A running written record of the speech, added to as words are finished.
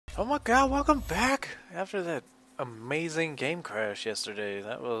Oh my god, welcome back! After that amazing game crash yesterday,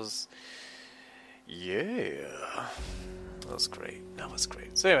 that was... yeah. That was great, that was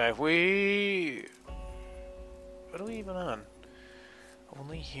great. So anyway, what are we even on?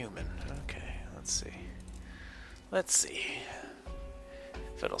 Only human, okay, let's see. Let's see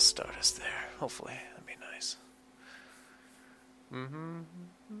if it'll start us there, hopefully, that'd be nice.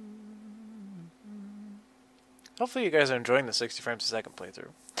 Hopefully you guys are enjoying the 60 frames a second playthrough.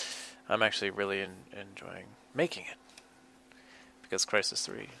 I'm actually really enjoying making it. Because Crysis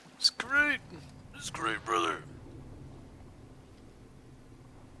 3 is great! It's great, brother!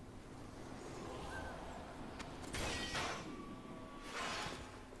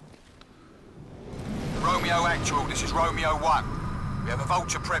 Romeo Actual, this is Romeo 1. We have a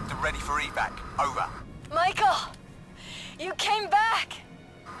vulture prepped and ready for evac. Over. Michael! You came back!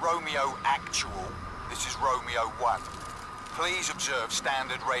 Romeo Actual, this is Romeo 1. Please observe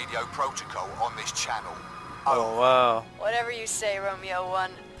standard radio protocol on this channel. Oh, wow. Whatever you say, Romeo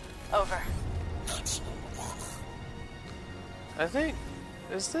 1. Over. I think...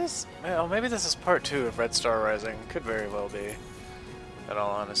 is this... oh, maybe this is part 2 of Red Star Rising. Could very well be. In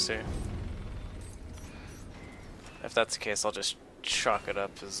all honesty. If that's the case, I'll just chalk it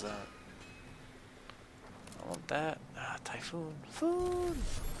up as I want that. Ah, Typhoon. Food!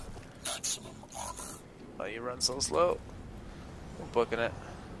 Maximum armor. Oh, you run so slow. I'm booking it.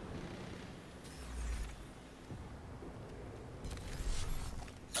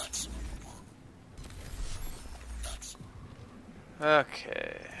 Maximum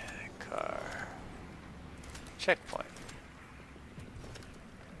Okay. Car. Checkpoint.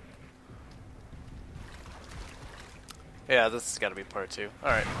 Yeah, this has got to be part 2.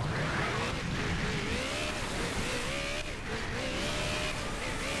 Alright.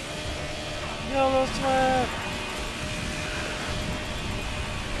 Yellow flag!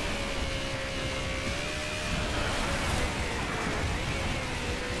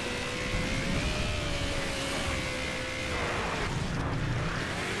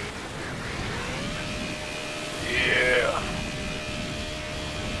 Yeah!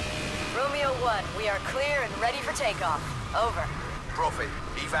 Romeo 1, we are clear and ready for takeoff. Over. Prophet,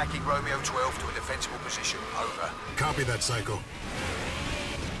 evacing Romeo 12 to a defensible position. Over. Copy that, Psycho.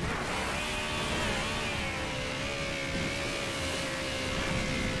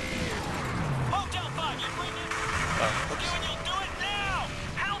 Hotel 5, you bring it? Oh, You and you'll do it now!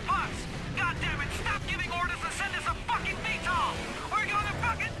 Help us! God damn it, stop giving orders and send us a fucking VTOL! We're gonna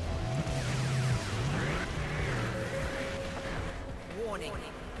fucking... Warning.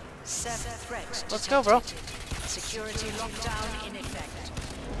 Seven threats Let's go, bro. detected. Security lockdown in effect.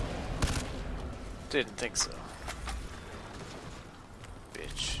 Didn't think so.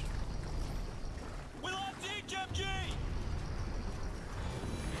 Bitch. We lost HMG!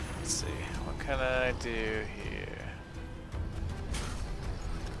 Let's see. What can I do here?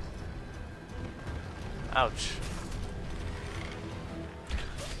 Ouch.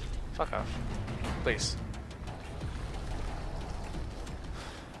 Fuck off. Please.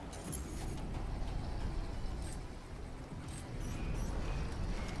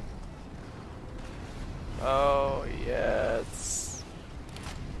 Oh, yes.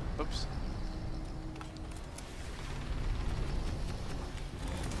 Oops.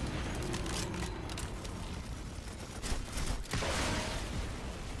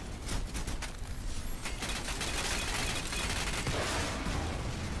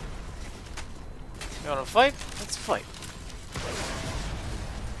 You wanna fight? Let's fight.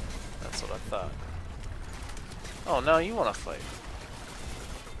 That's what I thought. Oh, now you wanna fight.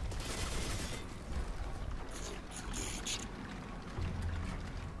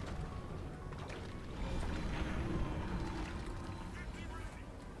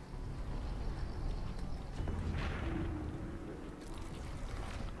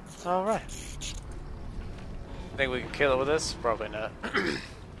 Alright. Think we can kill it with this? Probably not.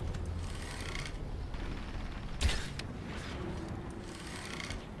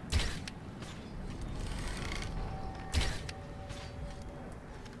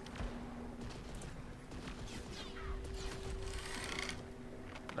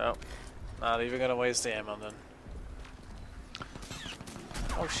 Nope. Not even gonna waste the ammo then.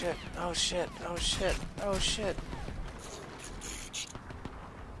 Oh shit, oh shit, oh shit, oh shit.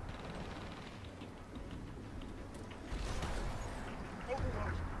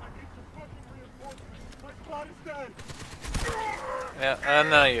 Yeah, I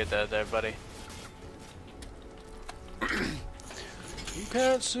know you're dead there, buddy. You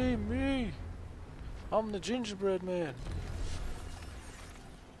can't see me. I'm the gingerbread man.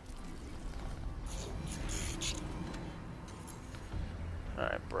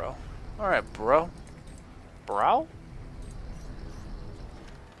 Alright, bro. bro. Alright, bro. Bro?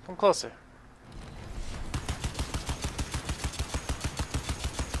 Come closer.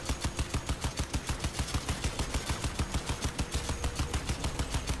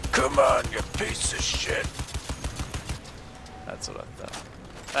 Come on, you piece of shit. That's what I thought.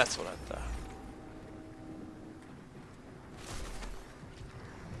 That's what I thought.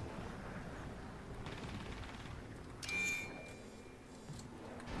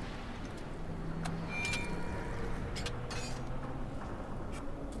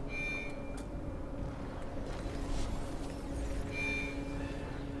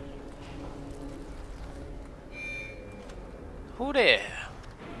 Who there?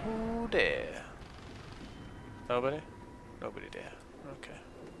 Who there? Nobody? Nobody there. Okay.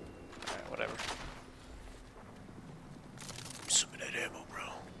 Alright, whatever. Some of that ammo, bro.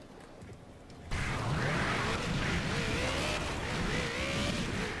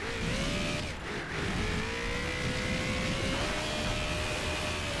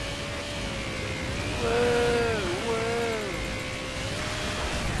 Whoa.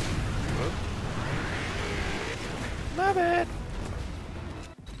 My bad.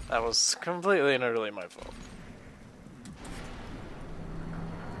 That was completely and utterly my fault.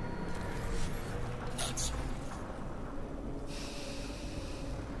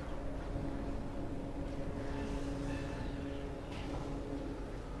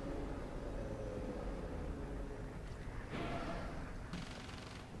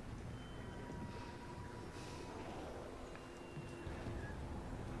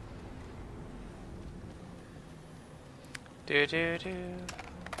 Do do do.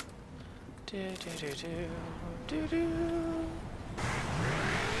 Do do do do do do.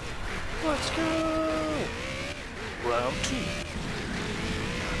 Let's go. Round 2.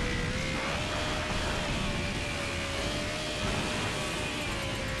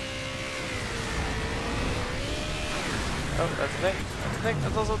 Oh, that's a thing. That's a thing.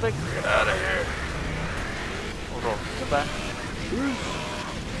 That's also a thing. Get out of here. Hold on. Goodbye.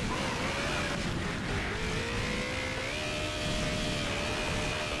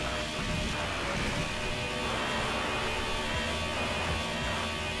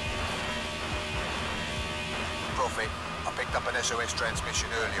 Prophet, I picked up an SOS transmission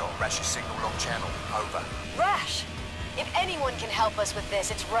earlier on Rash's signal lock channel. Over. Rash! If anyone can help us with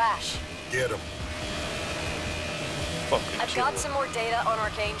this, it's Rash. Get him. Fucking I've got some more data on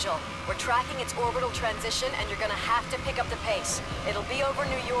Archangel. We're tracking its orbital transition, and you're gonna have to pick up the pace. It'll be over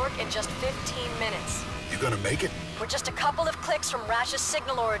New York in just 15 minutes. You gonna make it? We're just a couple of clicks from Rash's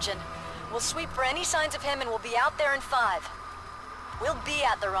signal origin. We'll sweep for any signs of him, and we'll be out there in 5. We'll be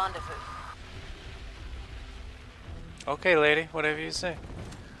at the rendezvous. Okay, lady, whatever you say.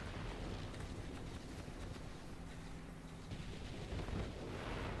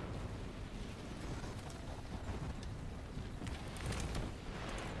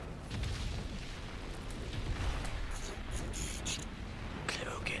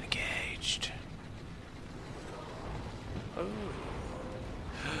 Cloak engaged. Oh.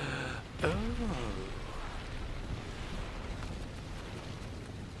 Oh.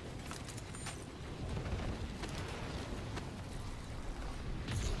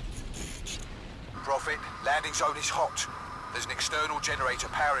 Prophet, landing zone is hot. There's an external generator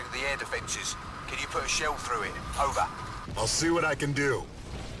powering the air defenses. Can you put a shell through it? Over. I'll see what I can do.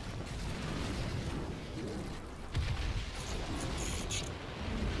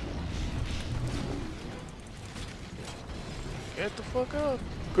 Get the fuck up.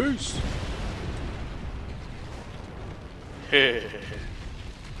 Peace.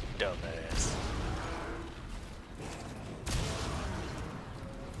 Dumbass.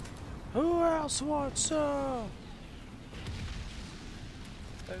 Who else wants some?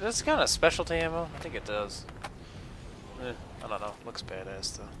 Does this kind of specialty ammo? I think it does. I don't know. Looks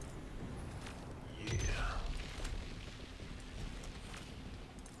badass though. Yeah.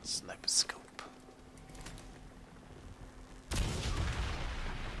 Sniper scope.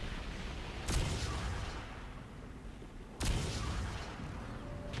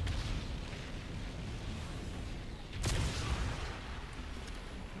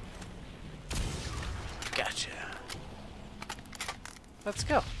 Gotcha. Let's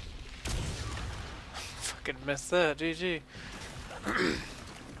go. Fucking missed that, GG.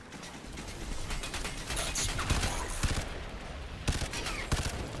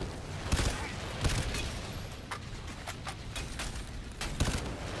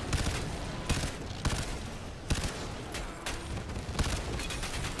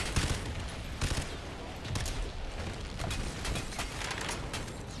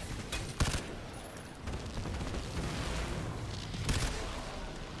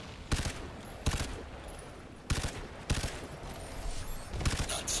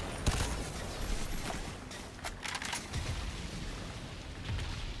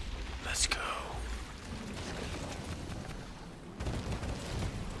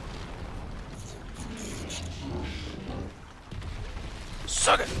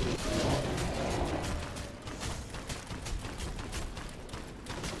 Suck it!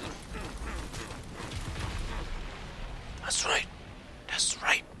 That's right. That's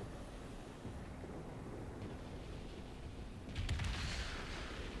right.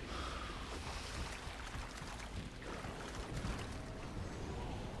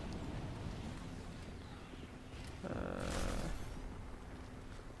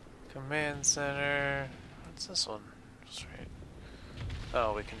 Command center. What's this one? Just right.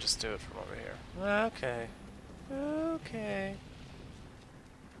 Oh, we can just do it from over here. Okay. Okay.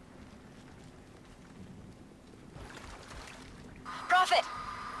 Prophet!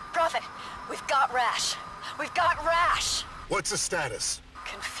 Prophet! We've got Rash! We've got Rash! What's the status?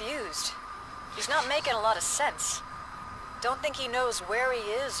 Confused. He's not making a lot of sense. Don't think he knows where he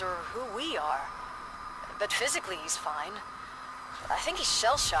is or who we are. But physically he's fine. I think he's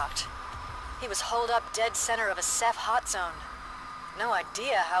shell-shocked. He was holed up dead center of a Ceph hot zone. No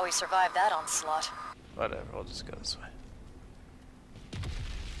idea how he survived that onslaught. Whatever, we'll just go this way.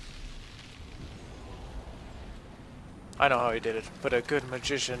 I know how he did it, but a good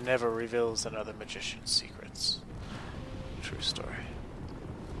magician never reveals another magician's secrets. True story.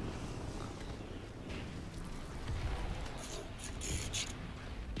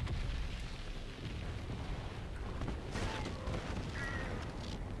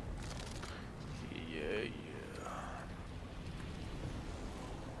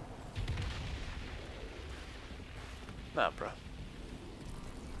 Nah, bro.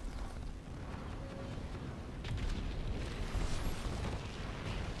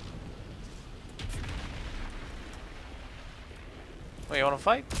 Well, you wanna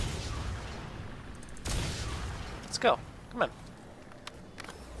fight? Let's go. Come on.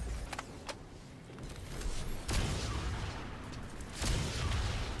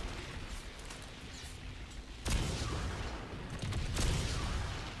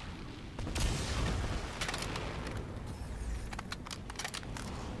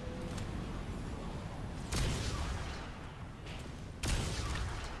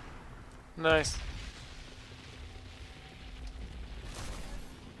 Nice.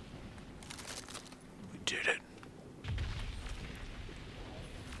 We did it.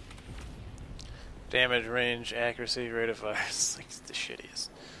 Damage, range, accuracy, rate of fire. It's like the shittiest.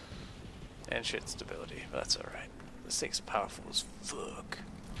 And shit stability, but that's alright. This thing's powerful as fuck.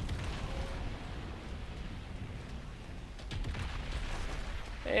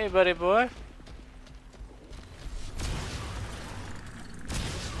 Hey, buddy boy.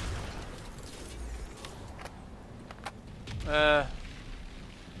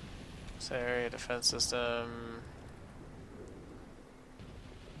 This area defense system.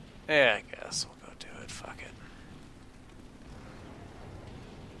 Yeah, I guess we'll go do it. Fuck it.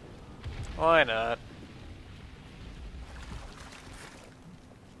 Why not?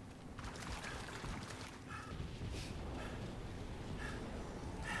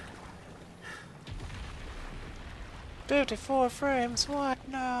 "54 frames? What?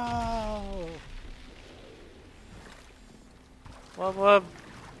 No! Wub wub.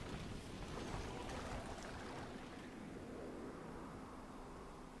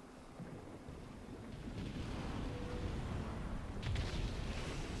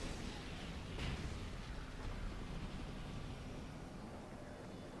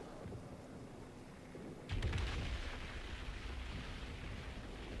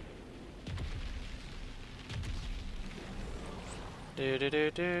 Do do do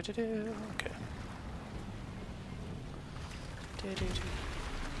do do do. Okay. Do do do.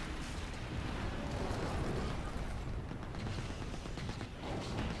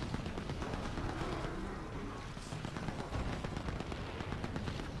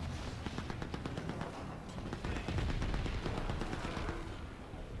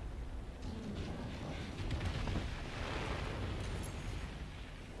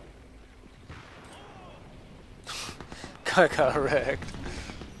 Got wrecked.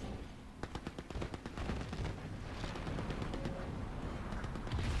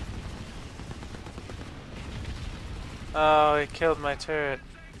 Oh, he killed my turret.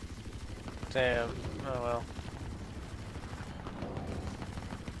 Damn. Oh well.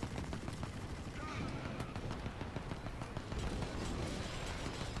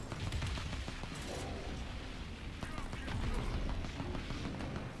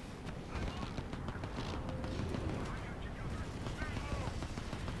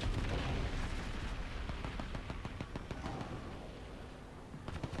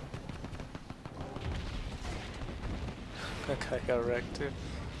 That guy got wrecked too.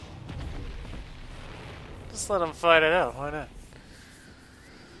 Just let him fight it out, why not?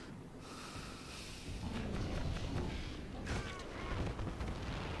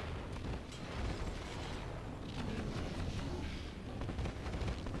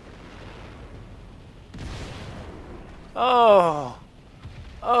 Oh!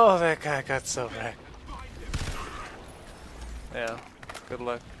 Oh, that guy got so wrecked. Yeah, good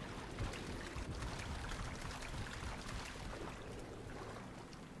luck.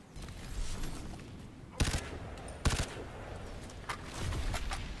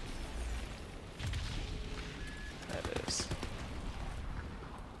 That is.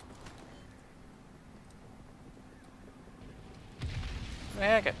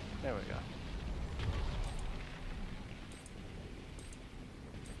 Heck it. There we go.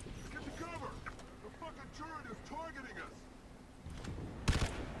 Get to cover! The fucking turret is targeting us!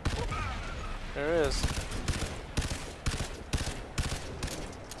 There is.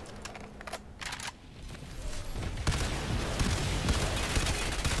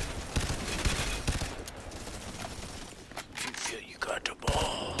 You feel you got the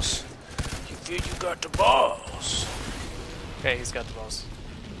balls. You feel you got the balls. Okay, he's got the balls.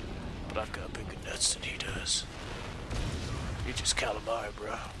 But I've got bigger nuts than he does. You just calamari,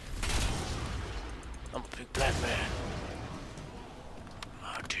 bro. I'm a big black man.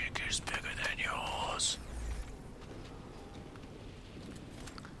 My dick is bigger than yours.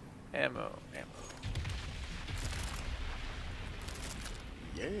 Ammo, ammo.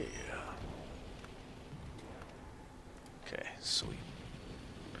 Yeah. Okay, sweet.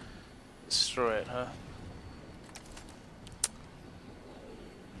 Destroy it, huh?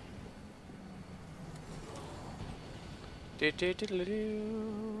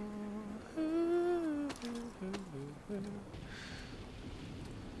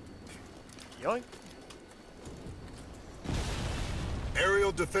 Yoink.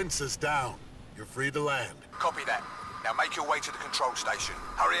 Aerial defenses down. You're free to land. Copy that. Now make your way to the control station.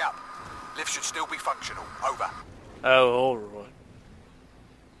 Hurry up. Lift should still be functional. Over. Oh, alright.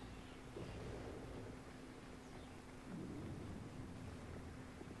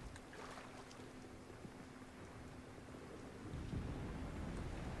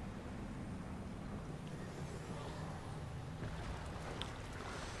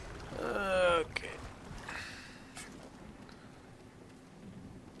 Okay.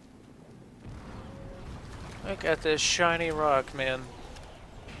 Look at this shiny rock, man.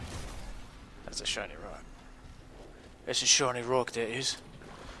 That's a shiny rock. It's a shiny rock, that is.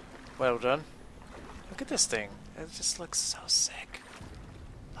 Well done. Look at this thing. It just looks so sick.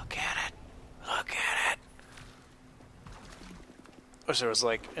 Look at it. Look at it. Wish there was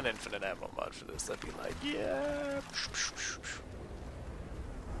like an infinite ammo mod for this. I'd be like, yeah.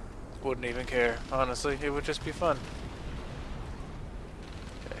 Wouldn't even care, honestly. It would just be fun.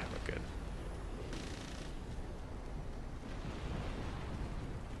 Okay, we're good.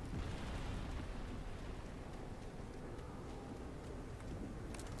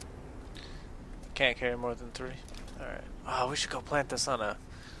 Can't carry more than 3. Alright. Oh, we should go plant this on a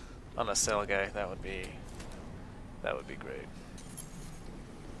cell guy. That would be great.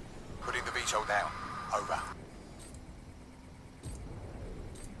 Putting the VTOL down. Over.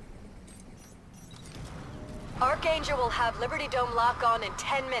 Archangel will have Liberty Dome lock on in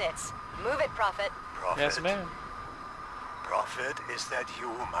 10 minutes. Move it, Prophet. Prophet. Yes, ma'am. Prophet, is that you,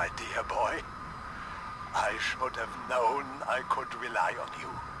 my dear boy? I should have known I could rely on you.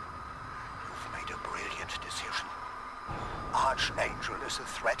 You've made a brilliant decision. Archangel is a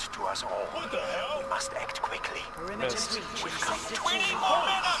threat to us all. What the hell? We must act quickly. Perimeter Yes. breach We've in come sector too 2. far.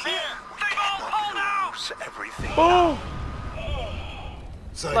 Here! We They've all pulled cannot out! lose everything Boom! now.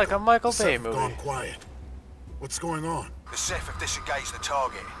 Psycho, Like a Michael the Bay Ceph have movie. gone quiet. What's going on? The Ceph have disengaged the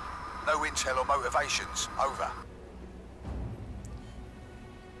target. No intel or motivations. Over.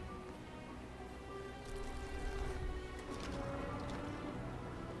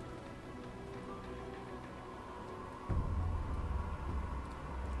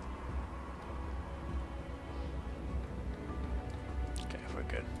 Okay, we're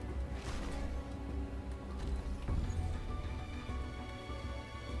good.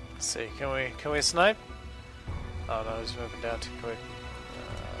 Let's see, can we snipe? Oh no, he's moving down too quick.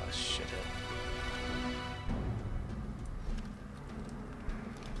 Shit.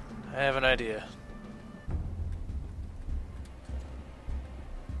 I have an idea.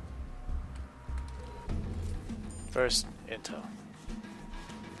 First, intel.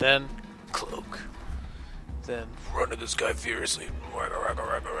 Then, cloak. Then, run at this guy furiously. Ragga, ragga,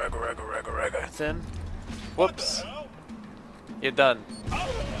 ragga, ragga, ragga, ragga, ragga. Then, whoops. You're done.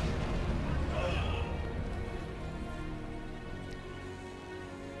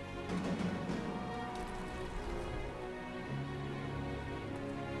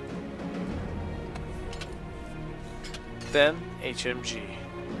 Then, HMG.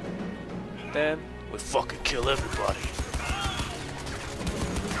 Then, we fucking kill everybody.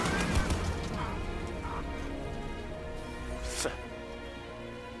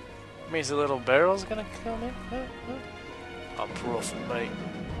 Means the little barrel's gonna kill me? Huh? I'm proof, mate.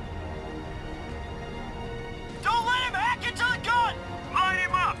 Don't let him hack into the gun! Line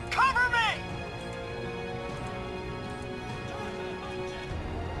him up! Cover me!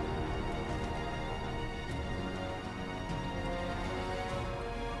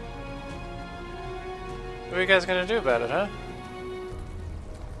 What are you guys gonna do about it, huh?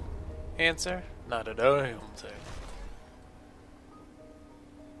 Answer? Not a damn thing.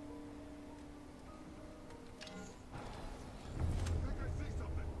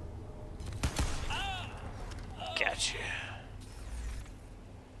 Gotcha.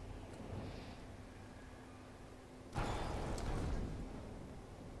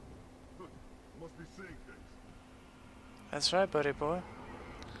 Must be seeing things. That's right, buddy boy.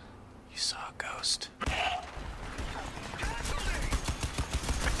 You saw a ghost.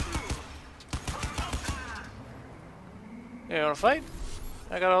 You wanna fight?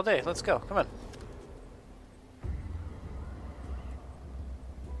 I got all day. Let's go. Come on.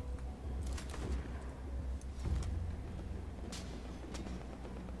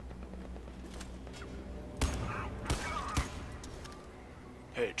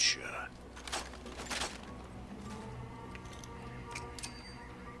 Headshot.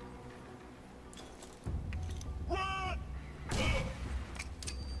 Run!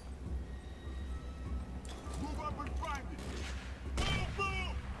 Move up and find it.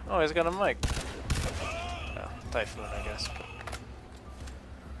 Move! Oh, he's got a mic. Oh, Typhoon, I guess.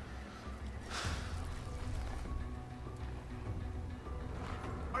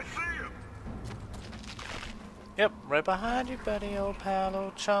 I see him. Yep, right behind you, buddy, old pal,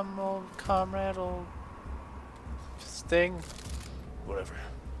 old chum, old comrade, old thing. Whatever.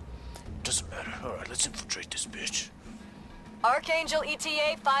 Doesn't matter. Alright, let's infiltrate this bitch. Archangel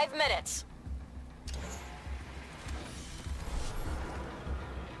ETA 5 minutes.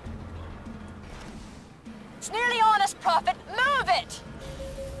 It's nearly on us, Prophet. Move it!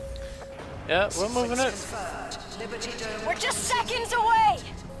 Yeah, we're moving it. Confirmed. Liberty Dome. We're just seconds away!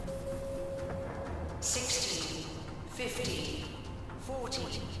 16, 15, 14.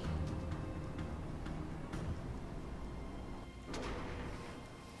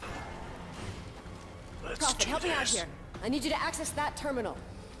 Let's Prophet, do help me out this. here. I need you to access that terminal.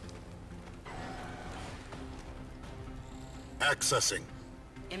 Accessing.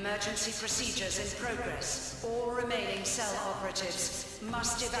 Emergency procedures in progress. All remaining cell operatives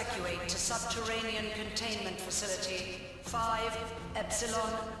must evacuate to subterranean containment facility 5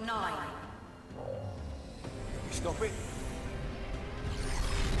 Epsilon 9. Stop it.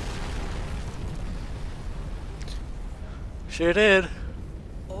 Sure did.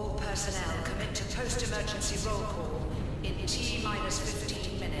 All personnel commit to post-emergency roll call in T-minus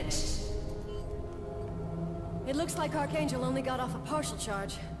 15 minutes. It looks like Archangel only got off a partial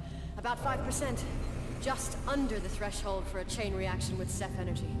charge. About 5%. Just under the threshold for a chain reaction with Ceph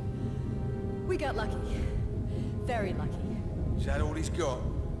energy. We got lucky. Very lucky. Is that all he's got?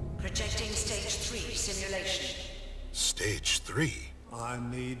 Projecting stage 3 simulation. Stage 3. I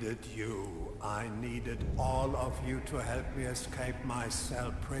needed you. I needed all of you to help me escape my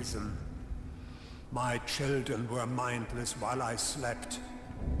cell prison. My children were mindless while I slept.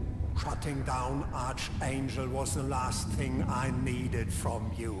 Shutting down Archangel was the last thing I needed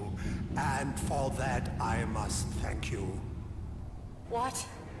from you. And for that I must thank you. What?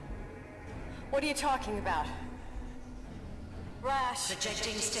 What are you talking about? Rash.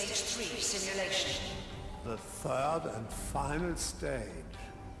 Projecting stage 3 simulation. The third and final stage.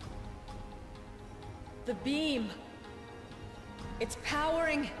 The beam. It's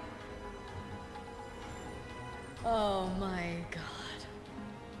powering. Oh my god.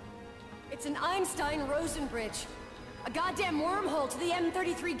 It's an Einstein-Rosen bridge. A goddamn wormhole to the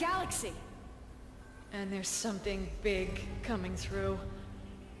M33 galaxy. And there's something big coming through.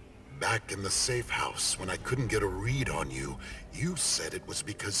 Back in the safe house, when I couldn't get a read on you, you said it was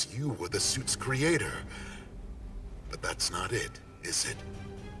because you were the suit's creator. But that's not it, is it?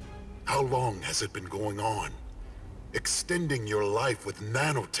 How long has it been going on? Extending your life with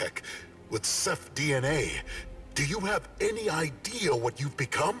nanotech, with Ceph DNA. Do you have any idea what you've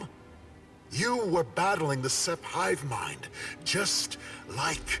become? You were battling the Ceph hive mind, just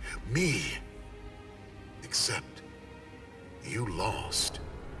like me. Except, you lost.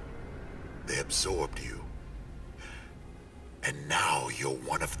 They absorbed you. And now you're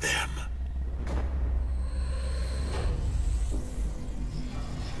one of them.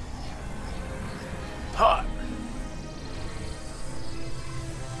 Hot.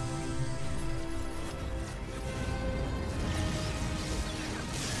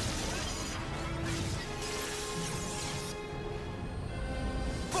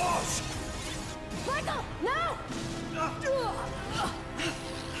 Boss! No!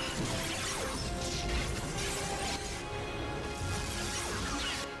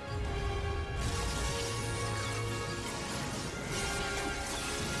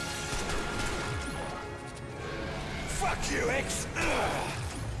 Fuck you, X!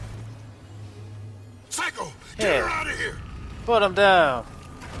 Psycho! Yeah. Get her out of here! Put him down.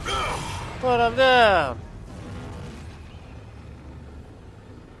 Put him down.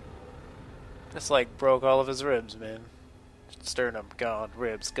 Just like broke all of his ribs, man. Sternum gone,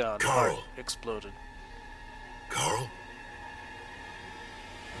 ribs gone, Carl. heart exploded. Carl?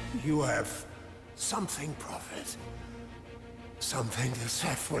 You have something, Prophet. Something the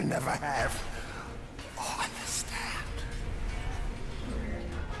Ceph will never have. Oh, understand.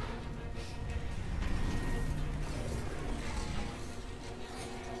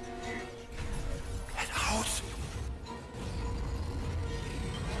 Get out!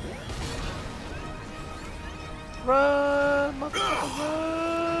 Run, motherfucker,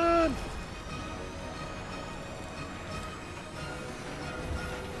 run!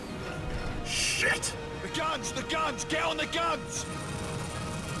 Shit! The guns! Get on the guns!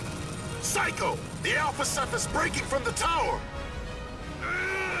 Psycho! The Alpha Ceph is breaking from the tower!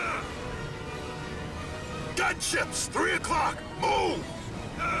 Gunships! 3 o'clock! Move!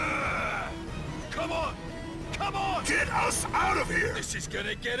 Come on! Come on! Get us out of here! This is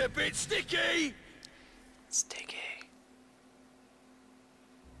gonna get a bit sticky! Sticky.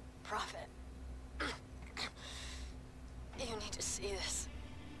 Prophet. You need to see this.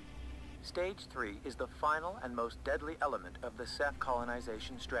 Stage 3 is the final and most deadly element of the Ceph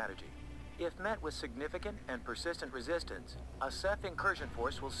colonization strategy. If met with significant and persistent resistance, a Ceph incursion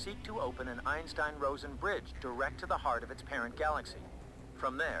force will seek to open an Einstein-Rosen bridge direct to the heart of its parent galaxy.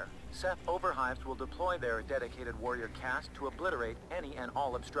 From there, Ceph overhives will deploy their dedicated warrior caste to obliterate any and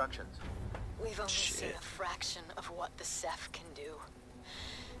all obstructions. We've only seen a fraction of what the Ceph can do.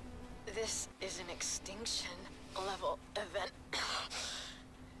 This is an extinction-level event.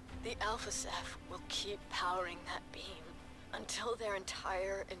 The Alpha Ceph will keep powering that beam until their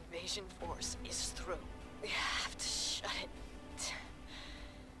entire invasion force is through. We have to shut it.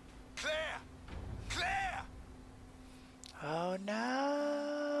 Claire! Claire! Oh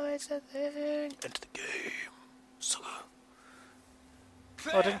no, it's a thing. Into the game. Sucker.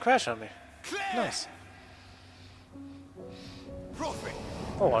 Oh, it didn't crash on me. Claire! Nice. Prophet!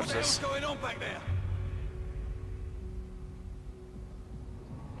 I'll watch What the hell's this. going on back there?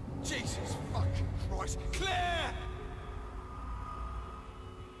 Jesus fucking Christ! Claire!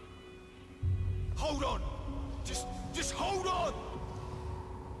 Hold on! Just hold on!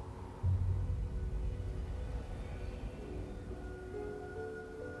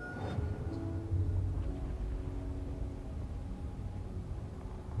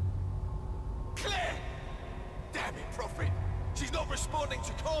 Claire! Damn it, Prophet! She's not responding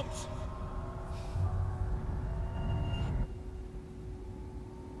to comms!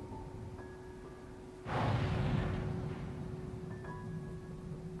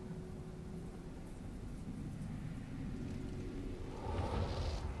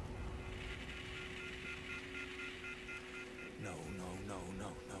 No.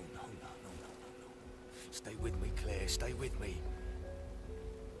 Stay with me, Claire. Stay with me.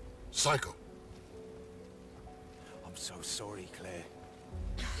 Psycho. I'm so sorry, Claire.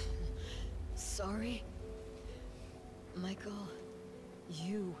 Sorry? Michael,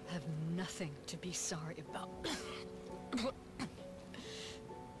 you have nothing to be sorry about.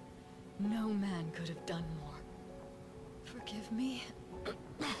 No man could have done more. Forgive me?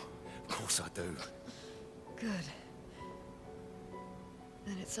 Of course I do. Good.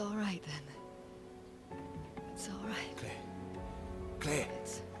 Then it's all right, then. It's all right. Claire. Claire.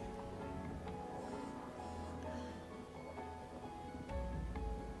 It's...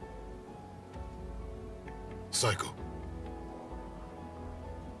 Psycho.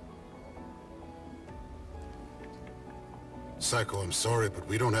 Psycho, I'm sorry, but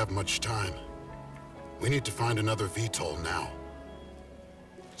we don't have much time. We need to find another VTOL now.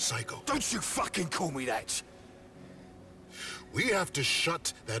 Psycho. Don't you fucking call me that! We have to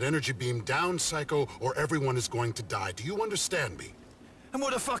shut that energy beam down, Psycho, or everyone is going to die. Do you understand me? And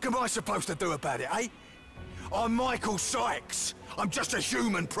what the fuck am I supposed to do about it, eh? I'm Michael Sykes. I'm just a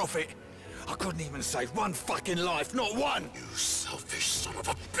human, Prophet. I couldn't even save one fucking life, not one! You selfish son of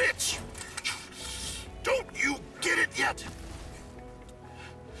a bitch! Don't you get it yet?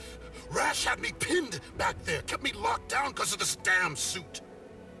 Rash had me pinned back there, kept me locked down because of this damn suit.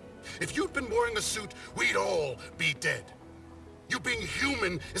 If you'd been wearing a suit, we'd all be dead. You being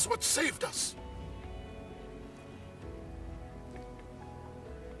human is what saved us.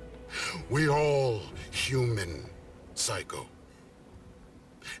 We're all human, Psycho.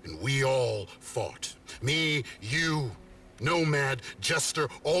 And we all fought. Me, you, Nomad, Jester,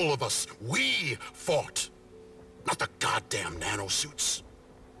 all of us. We fought. Not the goddamn nanosuits.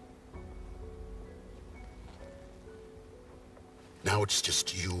 Now it's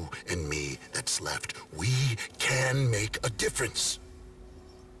just you and me that's left. We can make a difference.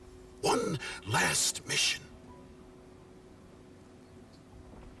 One last mission.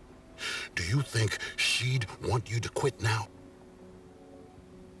 Do you think she'd want you to quit now?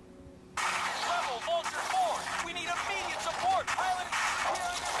 Rebel, Vulture 4! We need immediate support! Pilot, we're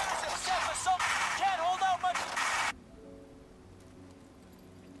under massive Ceph assault! Can't hold out much...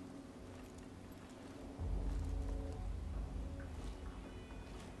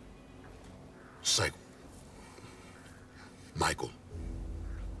 Psycho. Michael.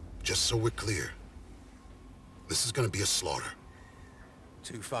 Just so we're clear. This is gonna be a slaughter.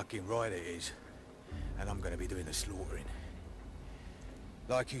 Too fucking right it is. And I'm gonna be doing the slaughtering.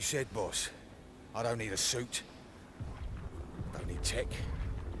 Like you said, boss, I don't need a suit. Don't need tech.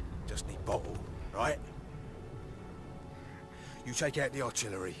 Just need bottle, right? You take out the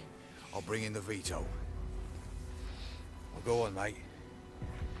artillery. I'll bring in the VTOL. Well, go on, mate.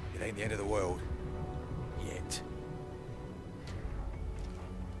 It ain't the end of the world. Yet.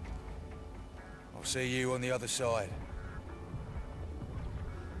 I'll see you on the other side.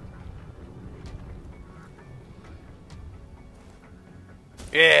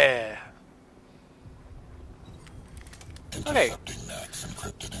 Yeah. Okay. Intercepting Mac's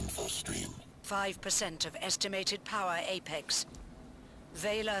encrypted info stream. 5% of estimated power apex.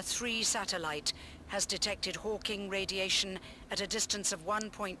 Vela 3 satellite has detected Hawking radiation at a distance of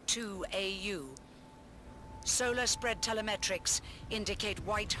 1.2 AU. Solar spread telemetrics indicate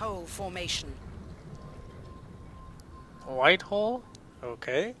white hole formation. White hole?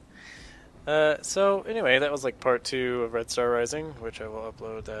 Okay. So anyway, that was like part 2 of Red Star Rising, which I will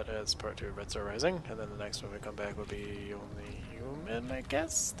upload that as part 2 of Red Star Rising, and then the next one we come back will be Only Human, I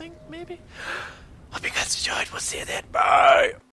guess, maybe? Hope you guys enjoyed, we'll see you then, bye!